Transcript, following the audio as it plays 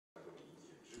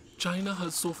China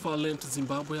has so far lent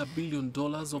Zimbabwe $1 billion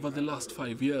over the last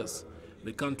 5 years.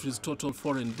 The country's total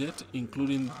foreign debt,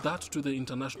 including that to the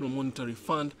International Monetary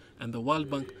Fund and the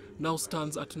World Bank, now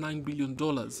stands at $9 billion.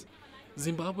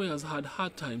 Zimbabwe has had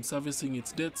hard time servicing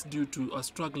its debts due to a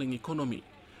struggling economy.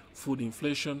 Food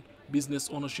inflation, business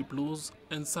ownership laws,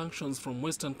 and sanctions from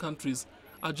Western countries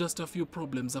are just a few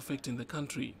problems affecting the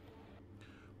country.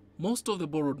 Most of the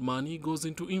borrowed money goes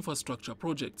into infrastructure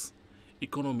projects.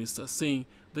 Economists are saying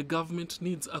the government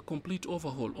needs a complete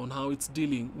overhaul on how it's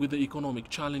dealing with the economic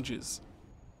challenges.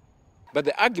 But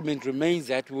the argument remains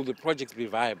that will the projects be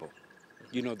viable?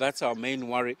 You know, that's our main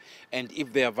worry. And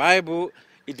if they are viable,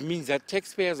 it means that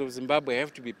taxpayers of Zimbabwe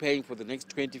have to be paying for the next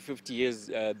 20, 50 years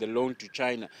the loan to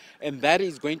China. And that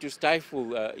is going to stifle,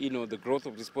 the growth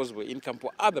of disposable income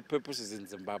for other purposes in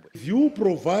Zimbabwe.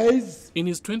 In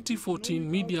his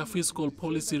 2014 Media Fiscal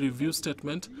Policy Review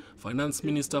Statement, Finance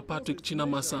Minister Patrick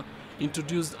Chinamasa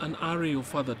introduced an array of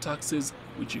further taxes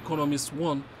which economists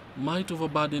warn might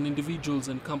overburden individuals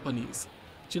and companies.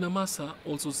 Chinamasa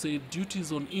also said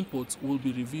duties on imports will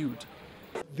be reviewed.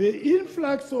 The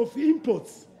influx of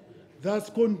imports thus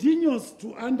continues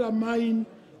to undermine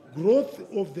growth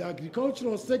of the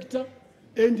agricultural sector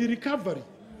and the recovery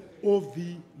of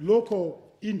the local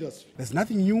industry. There's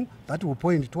nothing new that will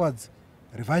point towards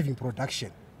reviving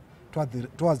production,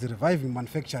 towards reviving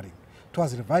manufacturing,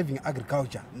 towards reviving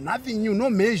agriculture. Nothing new, no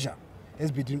measure has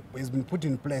been put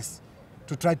in place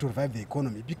to try to revive the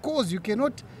economy, because you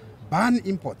cannot ban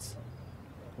imports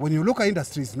when your local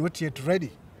industry is not yet ready.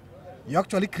 You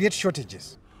actually create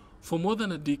shortages. For more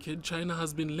than a decade, China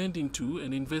has been lending to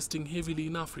and investing heavily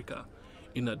in Africa.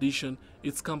 In addition,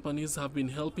 its companies have been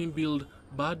helping build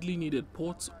badly needed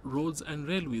ports, roads and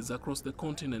railways across the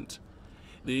continent.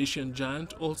 The Asian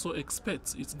giant also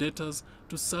expects its debtors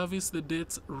to service the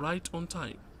debts right on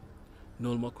time.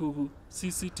 Noel Makugu,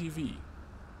 CCTV.